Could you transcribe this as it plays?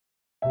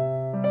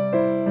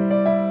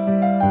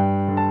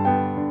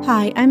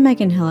Hi, I'm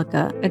Megan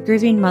Hillica, a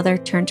grieving mother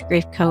turned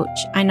grief coach.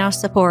 I now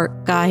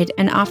support, guide,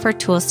 and offer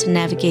tools to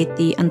navigate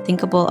the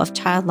unthinkable of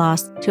child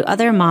loss to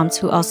other moms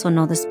who also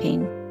know this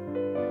pain.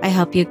 I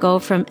help you go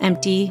from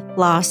empty,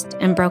 lost,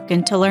 and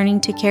broken to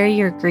learning to carry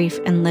your grief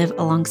and live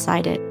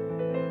alongside it.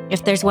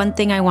 If there's one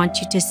thing I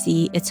want you to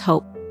see, it's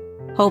hope.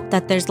 Hope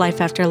that there's life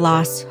after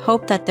loss,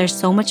 hope that there's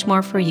so much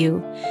more for you,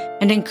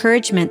 and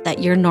encouragement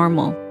that you're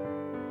normal.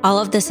 All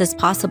of this is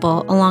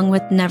possible along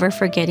with never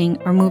forgetting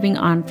or moving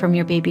on from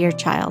your baby or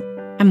child.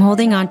 I'm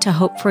holding on to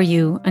hope for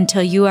you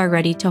until you are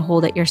ready to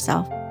hold it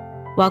yourself.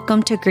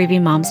 Welcome to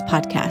Grieving Moms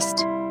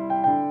Podcast.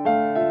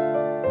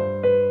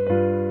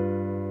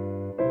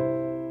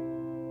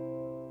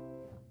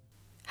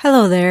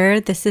 Hello there,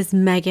 this is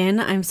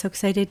Megan. I'm so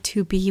excited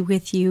to be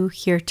with you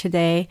here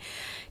today.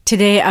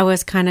 Today I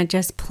was kind of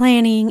just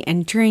planning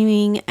and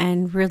dreaming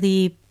and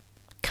really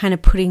kind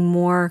of putting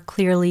more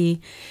clearly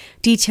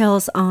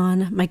details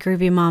on my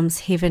Grieving Moms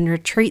Haven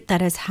retreat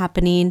that is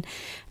happening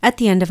at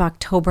the end of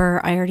October.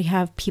 I already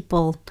have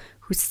people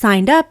who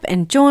signed up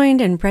and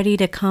joined and ready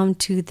to come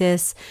to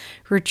this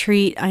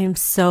retreat. I am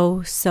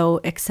so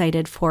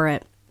excited for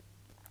it.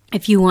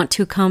 If you want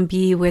to come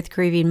be with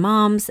Grieving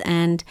Moms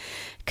and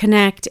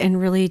connect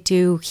and really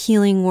do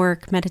healing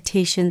work,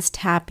 meditations,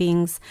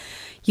 tappings,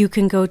 you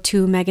can go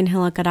to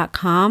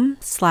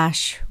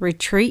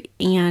meganhillica.com/retreat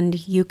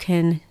and you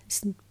can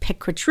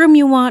pick which room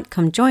you want.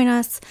 Come join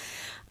us.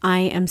 I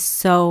am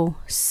so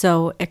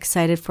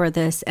excited for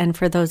this, and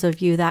for those of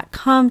you that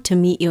come, to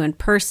meet you in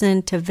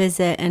person, to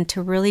visit, and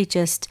to really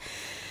just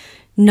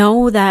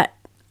know that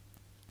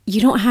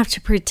you don't have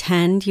to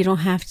pretend. You don't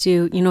have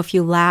to, if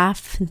you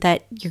laugh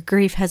that your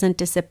grief hasn't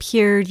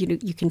disappeared,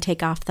 you can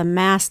take off the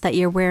mask that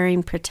you're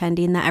wearing,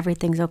 pretending that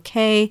everything's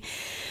okay.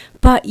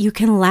 But you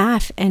can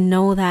laugh and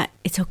know that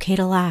it's okay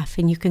to laugh,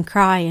 and you can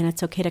cry and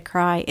it's okay to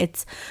cry.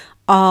 It's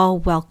all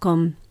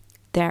welcome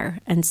there.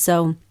 And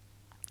so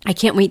I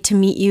can't wait to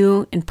meet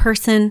you in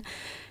person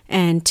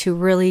and to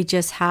really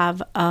just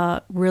have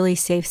a really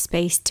safe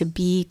space to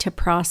be, to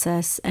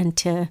process, and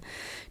to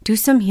do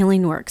some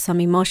healing work, some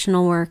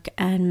emotional work,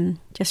 and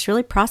just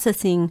really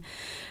processing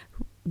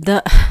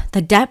the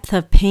depth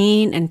of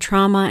pain and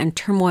trauma and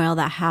turmoil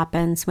that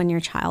happens when your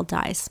child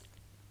dies.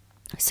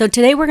 So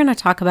today we're going to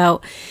talk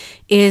about,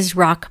 is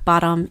rock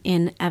bottom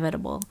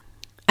inevitable?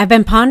 I've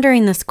been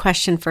pondering this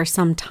question for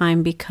some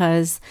time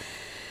because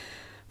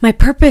my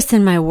purpose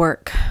in my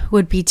work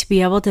would be to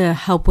be able to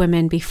help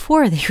women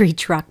before they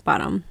reach rock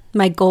bottom.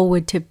 My goal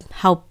would to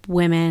help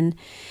women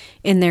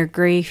in their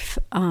grief,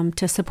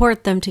 to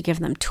support them, to give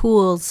them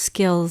tools,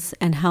 skills,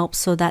 and help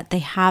so that they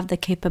have the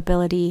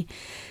capability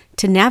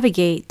to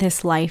navigate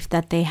this life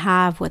that they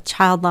have with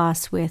child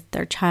loss, with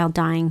their child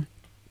dying.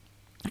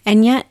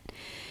 And yet,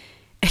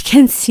 it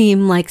can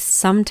seem like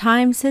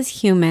sometimes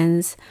as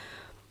humans,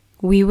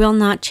 we will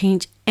not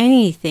change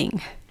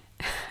anything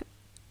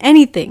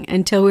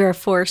until we are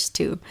forced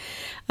to,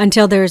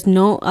 until there is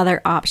no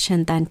other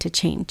option than to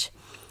change.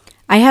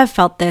 I have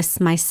felt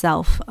this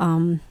myself,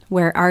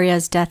 where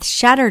Arya's death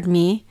shattered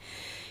me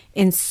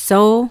in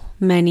so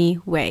many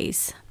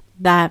ways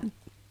that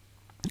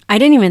I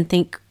didn't even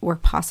think were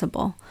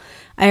possible.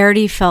 I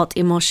already felt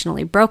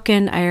emotionally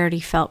broken. I already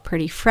felt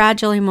pretty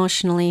fragile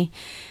emotionally.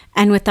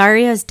 And with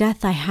Arya's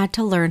death, I had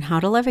to learn how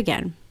to live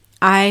again.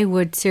 I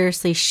would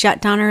seriously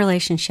shut down a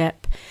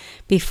relationship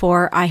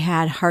before I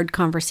had hard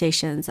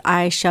conversations.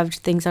 I shoved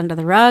things under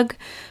the rug.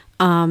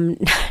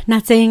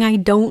 Not saying I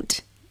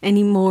don't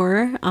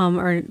anymore,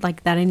 or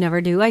like that I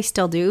never do. I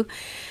still do.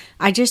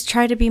 I just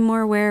try to be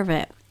more aware of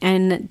it,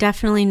 and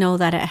definitely know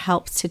that it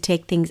helps to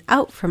take things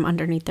out from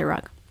underneath the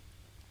rug.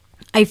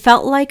 I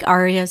felt like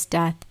Arya's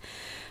death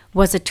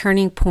was a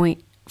turning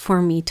point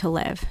for me to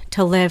live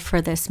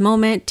for this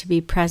moment, to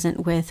be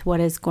present with what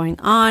is going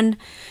on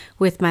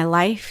with my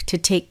life, to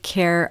take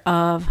care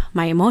of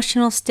my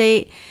emotional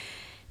state,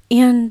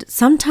 and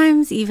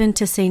sometimes even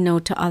to say no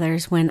to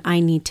others when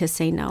I need to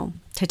say no.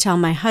 To tell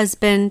my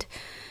husband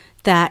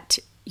that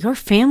your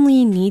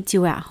family needs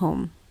you at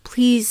home.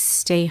 Please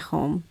stay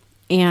home.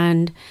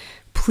 And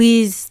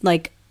please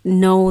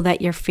know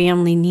that your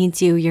family needs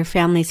you. Your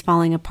family's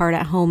falling apart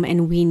at home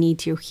and we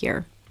need you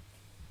here.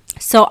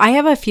 So I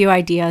have a few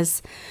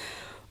ideas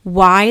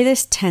why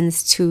this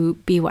tends to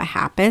be what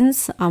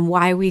happens,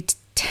 why we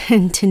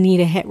tend to need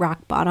to hit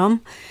rock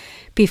bottom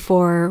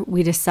before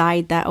we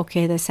decide that,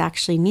 okay, this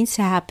actually needs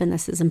to happen,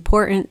 this is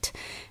important,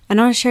 and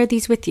I want to share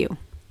these with you.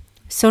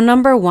 So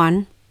number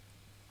one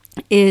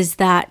is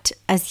that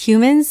as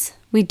humans,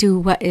 we do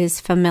what is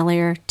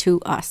familiar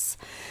to us.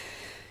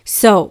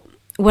 So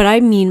what I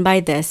mean by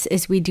this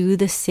is we do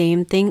the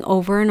same thing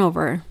over and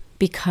over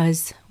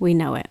because we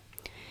know it,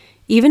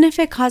 even if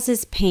it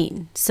causes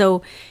pain.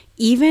 So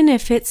even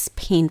if it's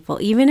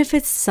painful, even if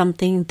it's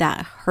something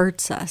that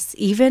hurts us,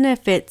 even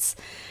if it's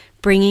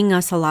bringing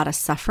us a lot of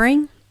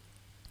suffering,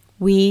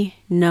 we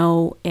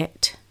know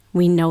it.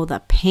 We know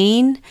the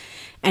pain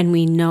and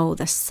we know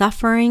the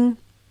suffering.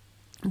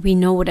 We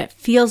know what it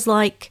feels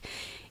like.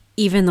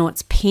 Even though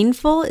it's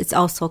painful, it's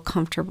also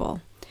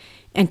comfortable.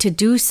 And to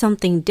do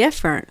something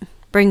different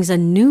brings a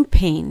new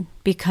pain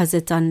because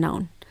it's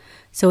unknown.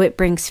 So it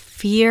brings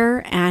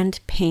fear and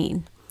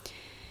pain.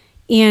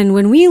 And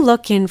when we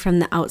look in from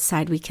the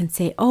outside, we can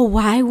say, oh,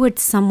 why would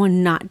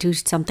someone not do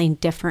something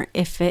different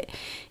if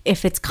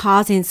it's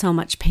causing so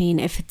much pain,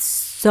 if it's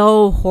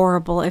so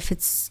horrible, if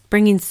it's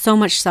bringing so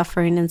much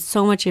suffering and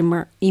so much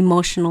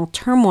emotional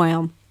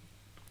turmoil?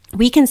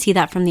 We can see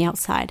that from the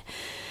outside.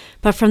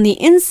 But from the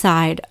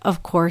inside,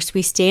 of course,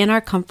 we stay in our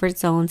comfort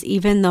zones,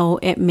 even though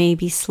it may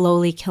be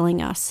slowly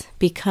killing us,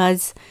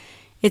 because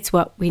it's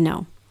what we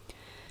know.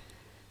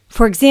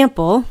 For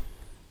example,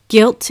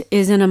 guilt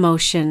is an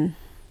emotion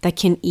that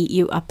can eat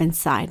you up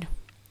inside.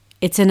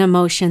 It's an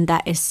emotion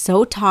that is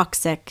so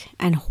toxic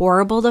and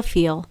horrible to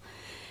feel.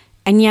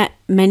 And yet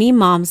many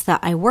moms that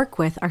I work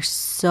with are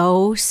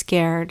so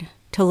scared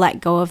to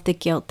let go of the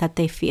guilt that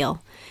they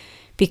feel.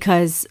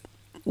 Because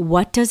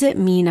what does it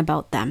mean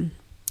about them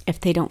if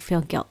they don't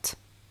feel guilt?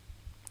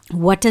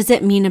 What does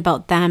it mean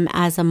about them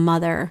as a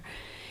mother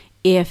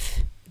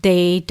if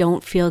they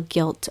don't feel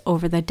guilt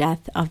over the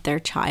death of their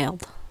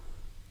child?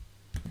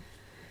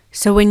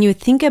 So when you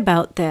think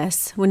about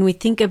this, when we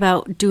think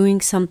about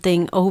doing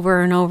something over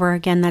and over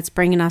again that's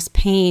bringing us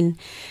pain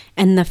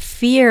and the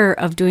fear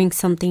of doing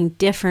something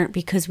different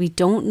because we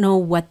don't know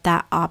what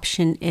that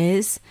option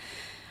is,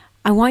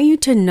 I want you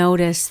to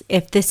notice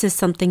if this is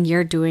something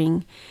you're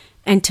doing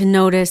and to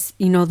notice,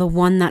 the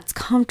one that's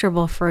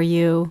comfortable for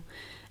you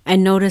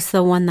and notice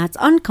the one that's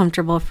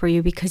uncomfortable for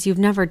you because you've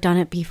never done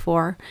it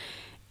before.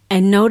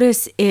 And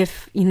notice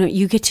if,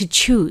 you get to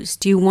choose.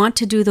 Do you want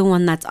to do the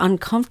one that's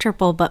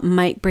uncomfortable but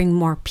might bring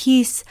more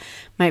peace,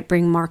 might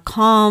bring more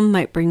calm,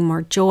 might bring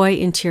more joy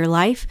into your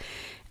life?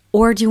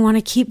 Or do you want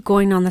to keep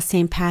going on the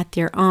same path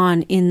you're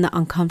on in the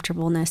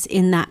uncomfortableness,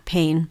 in that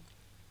pain,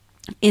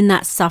 in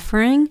that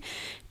suffering,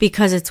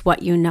 because it's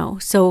what you know?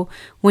 So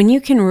when you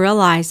can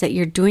realize that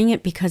you're doing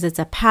it because it's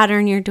a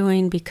pattern you're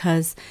doing,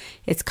 because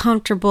it's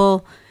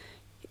comfortable,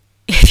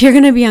 if you're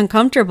going to be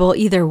uncomfortable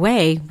either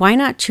way, why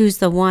not choose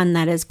the one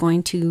that is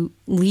going to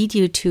lead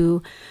you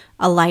to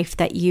a life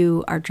that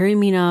you are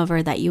dreaming of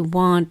or that you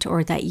want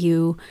or that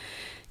you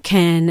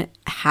can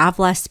have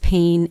less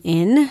pain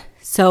in?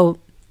 So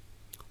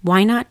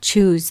why not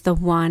choose the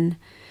one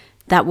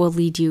that will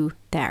lead you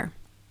there?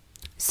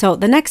 So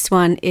the next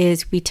one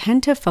is we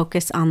tend to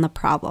focus on the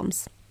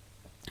problems.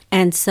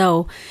 And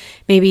so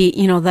maybe,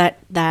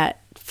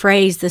 that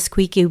phrase, the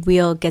squeaky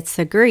wheel gets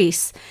the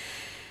grease.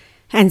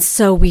 And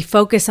so we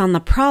focus on the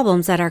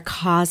problems that are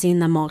causing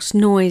the most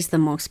noise, the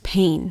most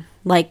pain.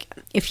 Like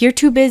if you're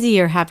too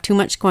busy or have too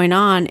much going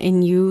on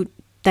and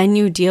then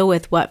you deal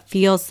with what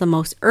feels the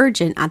most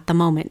urgent at the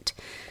moment.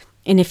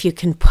 And if you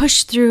can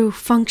push through,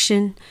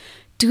 function,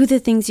 do the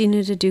things you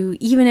need to do,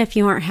 even if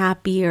you aren't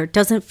happy or it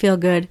doesn't feel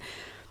good,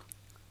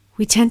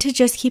 we tend to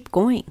just keep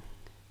going,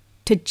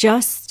 to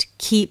just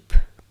keep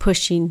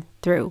pushing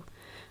through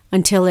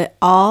until it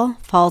all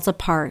falls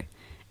apart.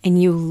 And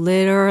you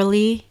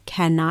literally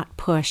cannot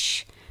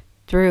push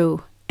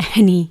through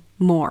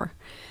anymore.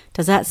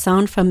 Does that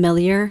sound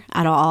familiar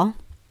at all?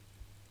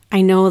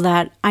 I know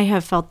that I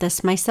have felt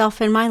this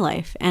myself in my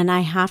life, and I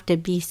have to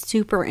be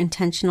super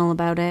intentional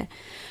about it.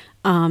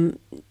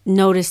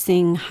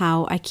 Noticing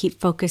how I keep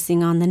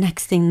focusing on the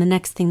next thing.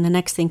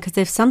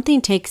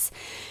 Because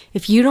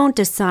if you don't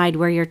decide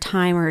where your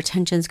time or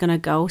attention is going to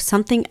go,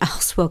 something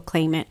else will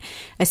claim it,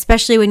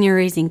 especially when you're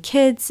raising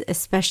kids,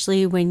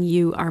 especially when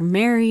you are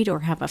married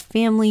or have a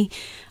family.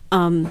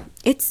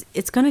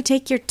 It's going to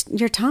take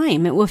your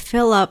time. It will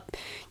fill up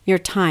your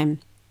time.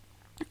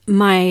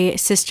 My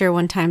sister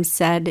one time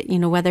said,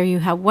 whether you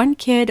have one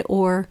kid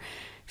or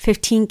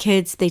 15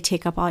 kids, they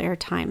take up all your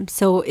time.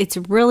 So it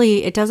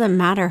doesn't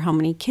matter how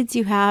many kids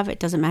you have. It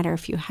doesn't matter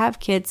if you have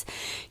kids.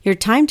 Your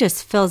time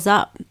just fills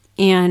up.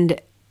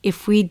 And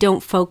if we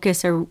don't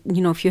focus or,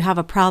 if you have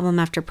a problem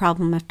after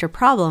problem after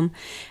problem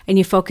and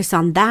you focus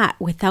on that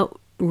without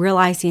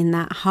realizing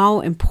that how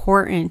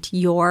important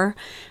your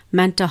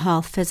mental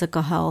health,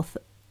 physical health,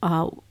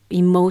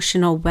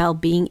 emotional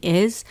well-being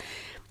is,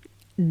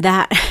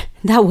 that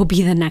will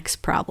be the next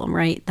problem,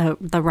 right?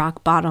 The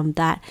rock bottom,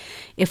 that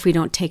if we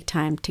don't take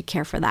time to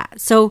care for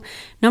that. So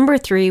number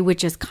 3,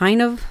 which is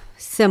kind of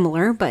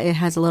similar, but it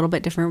has a little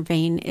bit different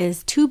vein,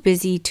 is too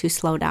busy to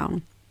slow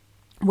down.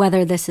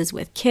 Whether this is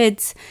with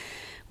kids,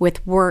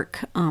 with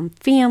work,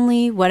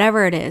 family,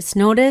 whatever it is,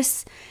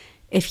 notice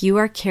if you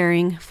are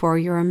caring for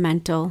your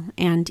mental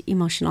and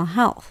emotional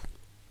health.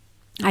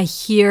 I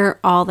hear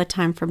all the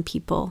time from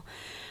people,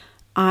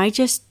 I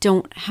just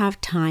don't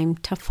have time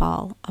to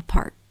fall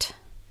apart.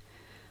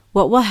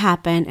 What will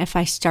happen if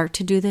I start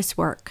to do this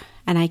work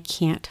and I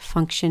can't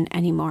function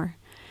anymore?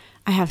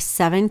 I have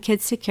 7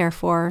 kids to care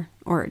for,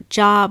 or a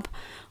job,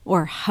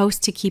 or a house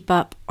to keep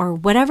up, or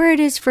whatever it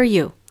is for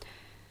you.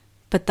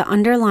 But the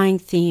underlying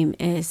theme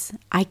is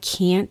I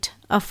can't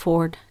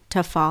afford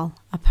to fall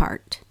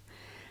apart.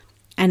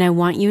 And I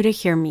want you to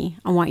hear me.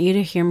 I want you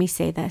to hear me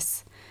say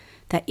this,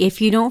 that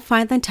if you don't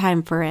find the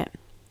time for it,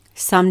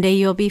 someday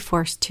you'll be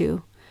forced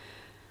to.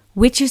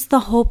 which is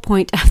the whole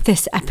point of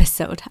this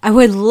episode. I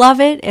would love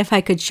it if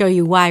I could show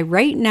you why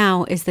right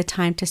now is the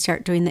time to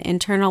start doing the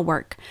internal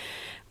work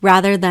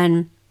rather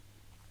than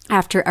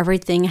after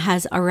everything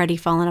has already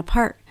fallen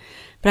apart.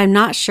 But I'm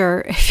not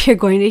sure if you're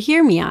going to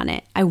hear me on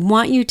it. I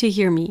want you to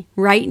hear me.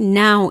 Right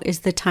now is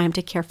the time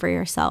to care for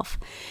yourself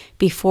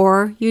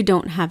before you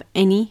don't have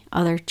any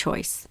other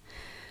choice.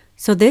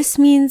 So this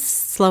means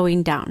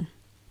slowing down.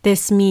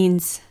 This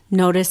means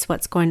notice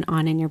what's going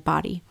on in your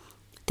body.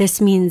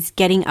 This means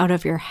getting out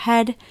of your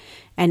head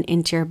and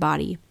into your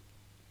body.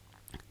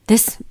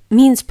 This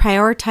means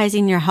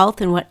prioritizing your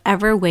health in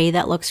whatever way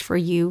that looks for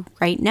you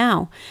right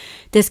now.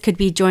 This could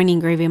be joining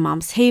Gravy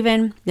Moms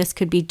Haven. This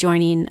could be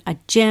joining a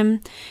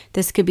gym.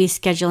 This could be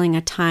scheduling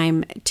a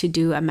time to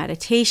do a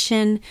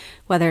meditation,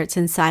 whether it's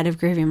inside of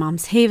Gravy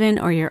Moms Haven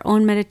or your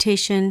own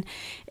meditation.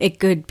 It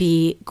could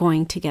be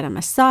going to get a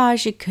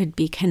massage. It could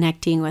be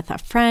connecting with a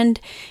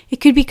friend. It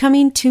could be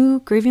coming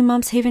to Gravy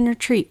Moms Haven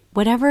retreat.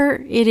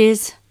 Whatever it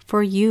is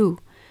for you.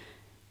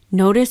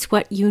 Notice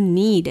what you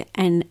need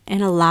and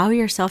allow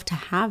yourself to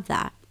have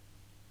that.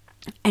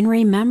 And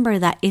remember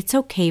that it's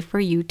okay for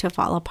you to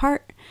fall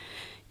apart.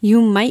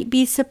 You might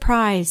be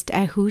surprised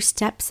at who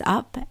steps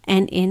up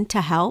and in to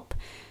help.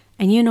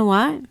 And you know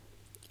what?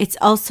 It's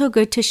also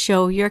good to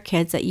show your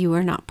kids that you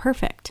are not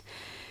perfect.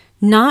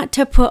 Not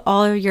to put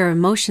all of your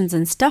emotions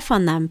and stuff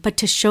on them, but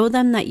to show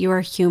them that you are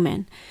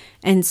human.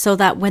 And so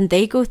that when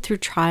they go through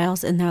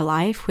trials in their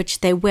life, which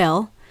they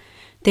will,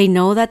 they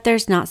know that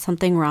there's not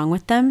something wrong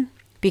with them,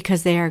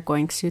 because they are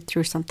going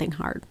through something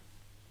hard.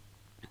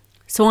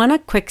 So on a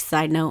quick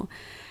side note,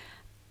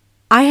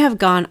 I have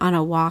gone on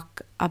a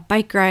walk, a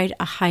bike ride,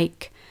 a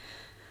hike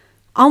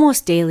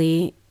almost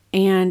daily,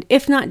 and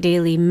if not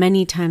daily,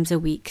 many times a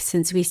week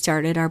since we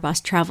started our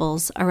bus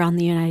travels around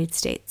the United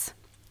States.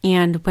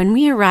 And when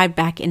we arrived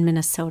back in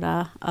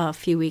Minnesota a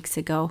few weeks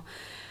ago,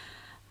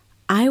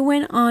 I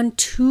went on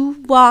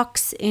 2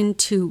 walks in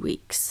 2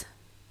 weeks,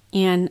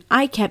 and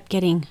I kept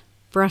getting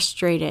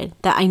frustrated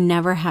that I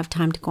never have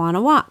time to go on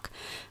a walk.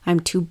 I'm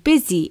too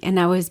busy, and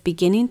I was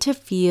beginning to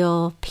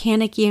feel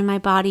panicky in my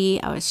body.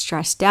 I was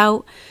stressed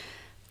out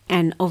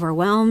and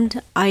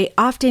overwhelmed. I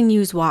often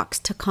use walks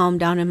to calm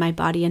down in my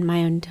body and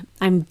mind.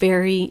 I'm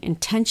very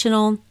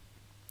intentional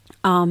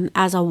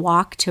as a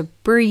walk to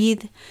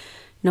breathe,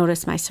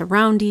 notice my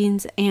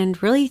surroundings,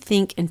 and really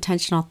think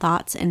intentional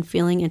thoughts and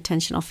feeling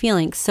intentional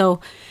feelings.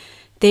 So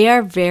they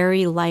are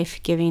very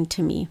life-giving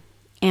to me.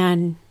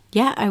 And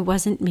yet I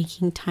wasn't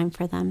making time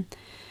for them.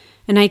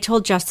 And I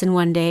told Justin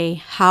one day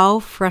how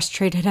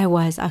frustrated I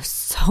was. I was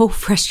so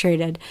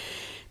frustrated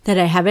that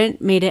I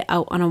haven't made it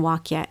out on a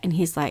walk yet. And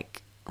he's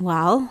like,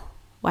 well,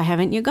 why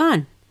haven't you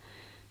gone?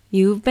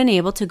 You've been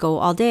able to go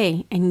all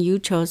day and you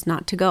chose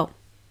not to go.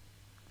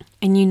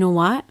 And you know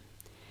what?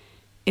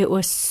 It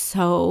was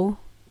so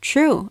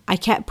true. I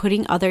kept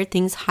putting other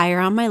things higher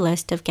on my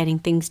list of getting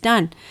things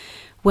done.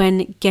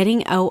 When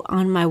getting out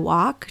on my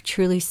walk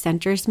truly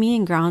centers me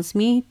and grounds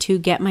me to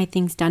get my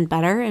things done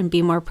better and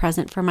be more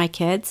present for my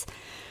kids.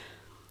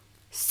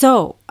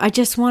 So I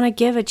just want to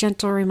give a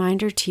gentle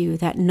reminder to you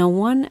that no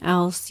one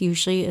else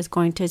usually is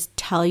going to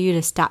tell you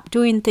to stop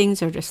doing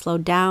things or to slow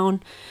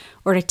down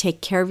or to take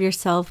care of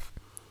yourself.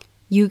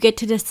 You get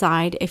to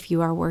decide if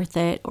you are worth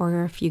it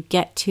or if you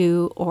get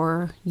to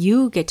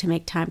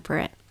make time for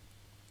it.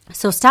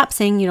 So stop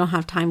saying you don't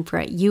have time for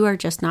it. You are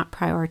just not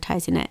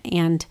prioritizing it.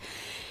 And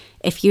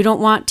if you don't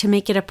want to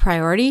make it a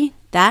priority,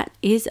 that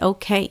is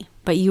okay,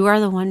 but you are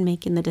the one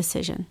making the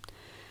decision.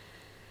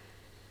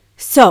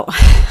 So,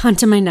 on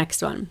to my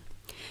next one.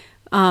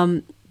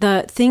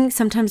 The thing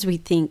sometimes we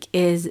think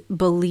is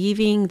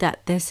believing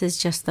that this is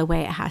just the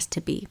way it has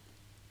to be.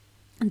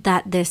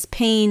 That this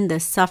pain,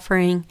 this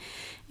suffering,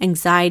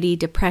 anxiety,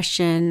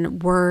 depression,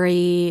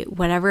 worry,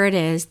 whatever it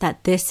is,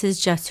 that this is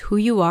just who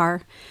you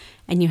are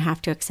and you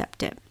have to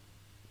accept it.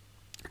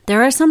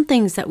 There are some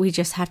things that we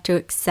just have to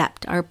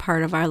accept are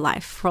part of our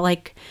life.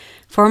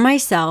 For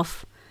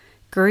myself,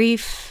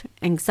 grief,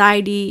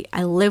 anxiety,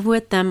 I live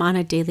with them on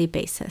a daily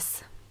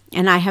basis.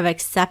 And I have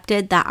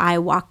accepted that I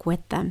walk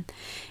with them.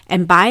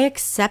 And by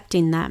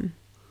accepting them,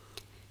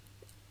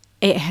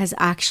 it has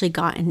actually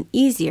gotten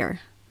easier.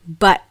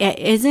 But it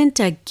isn't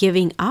a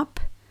giving up.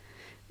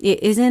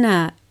 It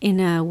isn't in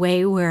a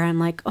way where I'm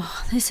like,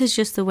 oh, this is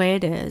just the way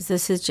it is.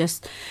 This is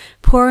just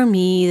poor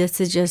me. This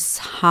is just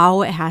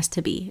how it has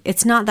to be.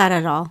 It's not that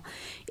at all.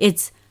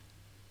 It's,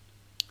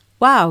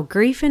 wow,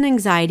 grief and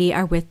anxiety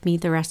are with me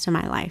the rest of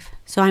my life.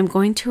 So I'm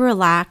going to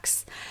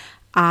relax.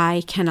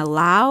 I can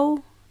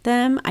allow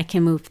them. I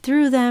can move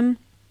through them.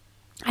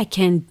 I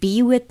can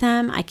be with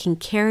them. I can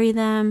carry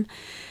them.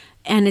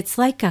 And it's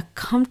like a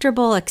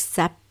comfortable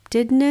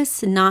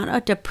acceptedness, not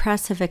a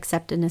depressive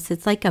acceptedness.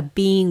 It's like a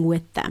being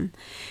with them.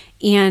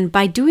 And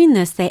by doing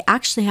this, they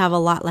actually have a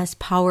lot less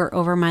power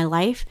over my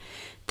life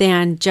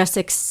than just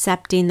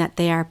accepting that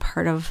they are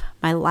part of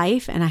my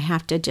life and I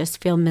have to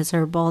just feel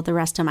miserable the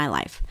rest of my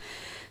life.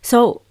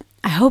 So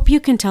I hope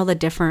you can tell the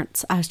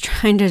difference. I was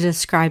trying to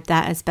describe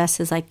that as best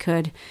as I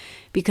could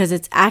because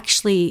it's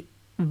actually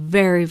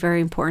very,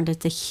 very important.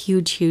 It's a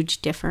huge,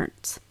 huge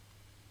difference.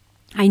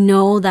 I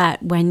know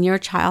that when your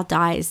child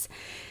dies,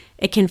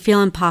 it can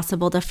feel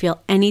impossible to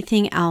feel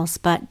anything else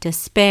but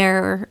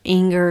despair,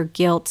 anger,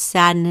 guilt,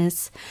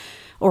 sadness,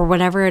 or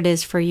whatever it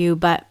is for you.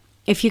 But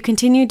if you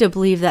continue to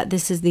believe that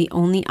this is the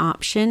only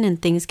option and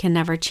things can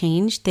never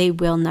change, they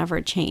will never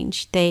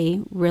change.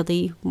 They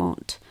really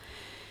won't.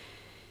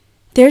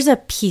 There's a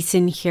piece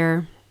in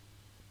here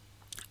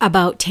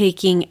about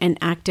taking an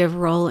active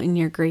role in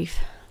your grief,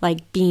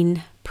 like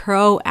being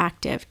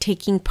proactive,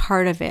 taking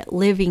part of it,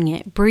 living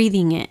it,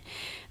 breathing it,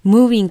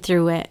 moving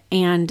through it,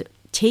 and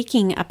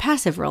taking a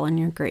passive role in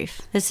your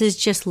grief. This is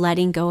just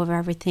letting go of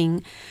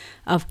everything,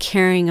 of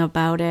caring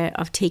about it,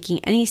 of taking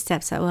any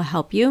steps that will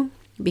help you,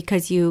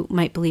 because you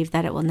might believe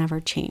that it will never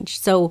change.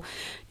 So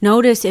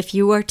notice if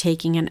you are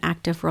taking an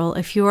active role,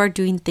 if you are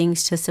doing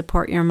things to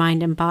support your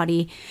mind and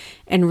body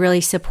and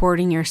really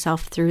supporting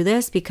yourself through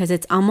this, because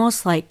it's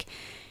almost like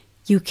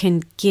you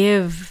can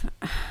give,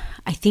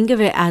 I think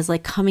of it as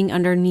like coming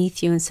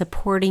underneath you and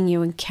supporting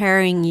you and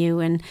carrying you.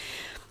 And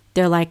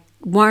they're like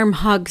warm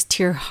hugs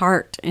to your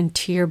heart and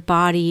to your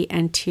body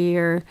and to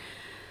your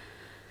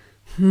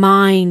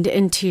mind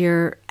and to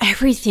your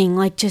everything,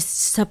 like just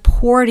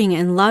supporting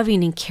and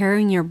loving and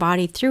carrying your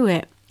body through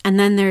it. And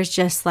then there's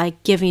just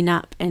like giving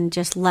up and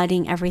just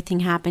letting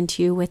everything happen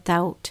to you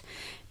without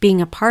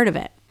being a part of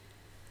it.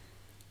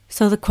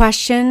 So the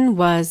question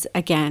was,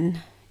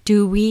 again,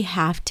 do we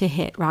have to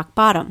hit rock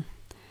bottom?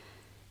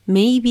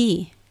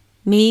 Maybe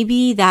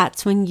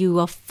that's when you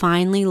will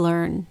finally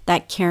learn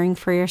that caring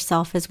for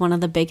yourself is one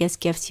of the biggest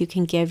gifts you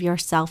can give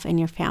yourself and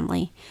your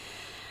family.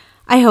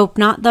 I hope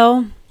not,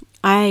 though.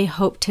 I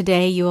hope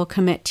today you will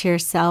commit to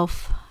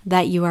yourself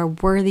that you are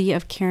worthy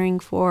of caring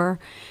for,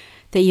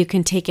 that you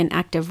can take an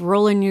active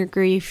role in your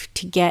grief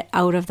to get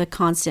out of the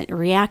constant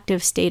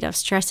reactive state of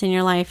stress in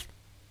your life.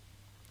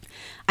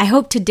 I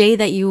hope today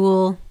that you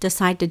will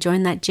decide to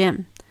join that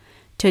gym,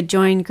 to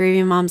join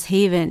Grieving Moms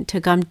Haven,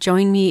 to come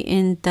join me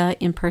in the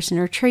in-person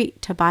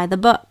retreat, to buy the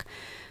book,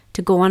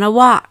 to go on a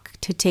walk,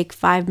 to take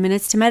 5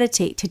 minutes to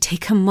meditate, to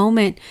take a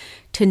moment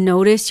to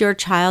notice your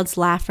child's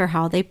laugh or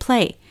how they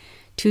play,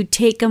 to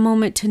take a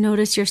moment to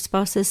notice your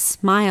spouse's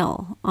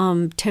smile,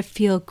 to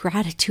feel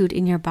gratitude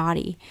in your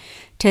body,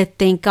 to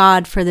thank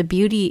God for the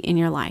beauty in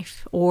your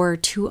life, or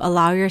to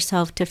allow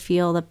yourself to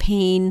feel the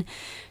pain,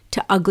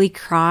 to ugly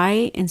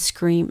cry and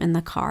scream in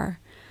the car.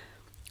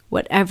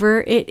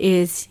 Whatever it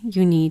is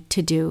you need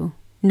to do,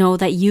 know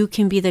that you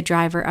can be the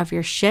driver of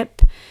your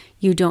ship.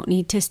 You don't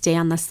need to stay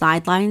on the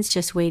sidelines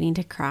just waiting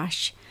to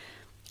crash.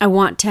 I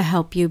want to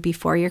help you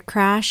before your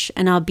crash,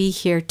 and I'll be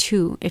here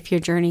too if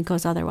your journey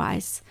goes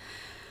otherwise.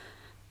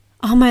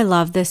 All my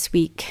love this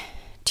week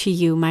to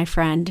you, my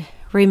friend.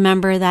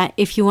 Remember that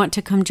if you want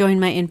to come join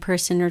my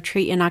in-person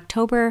retreat in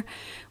October,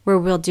 where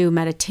we'll do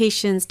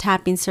meditations,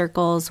 tapping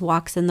circles,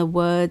 walks in the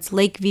woods,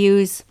 lake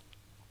views,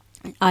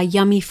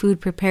 yummy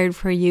food prepared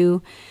for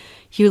you,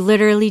 you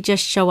literally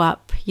just show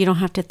up. You don't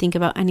have to think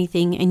about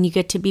anything, and you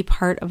get to be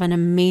part of an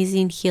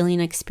amazing healing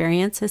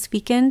experience this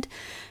weekend.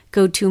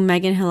 Go to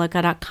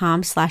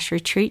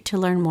meganhillica.com/retreat to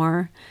learn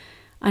more.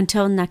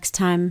 Until next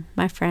time,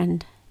 my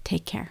friend,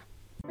 take care.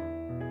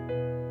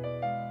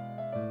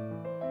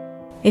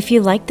 If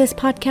you like this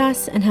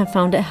podcast and have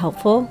found it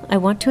helpful, I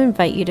want to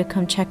invite you to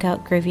come check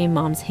out Grieving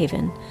Moms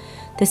Haven.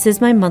 This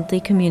is my monthly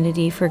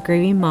community for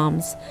grieving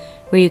moms,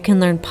 where you can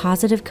learn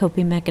positive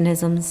coping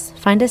mechanisms,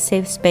 find a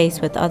safe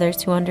space with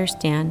others who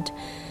understand,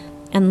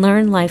 and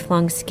learn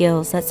lifelong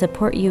skills that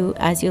support you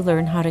as you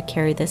learn how to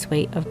carry this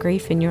weight of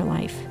grief in your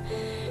life.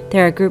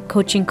 There are group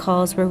coaching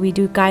calls where we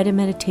do guided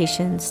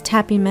meditations,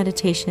 tapping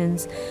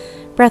meditations,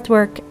 breath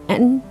work,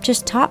 and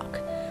just talk,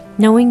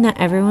 knowing that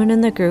everyone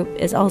in the group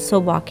is also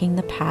walking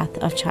the path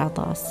of child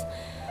loss.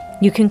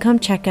 You can come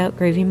check out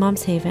Grieving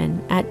Moms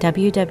Haven at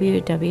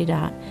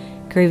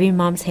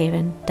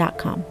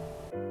www.grievingmomshaven.com.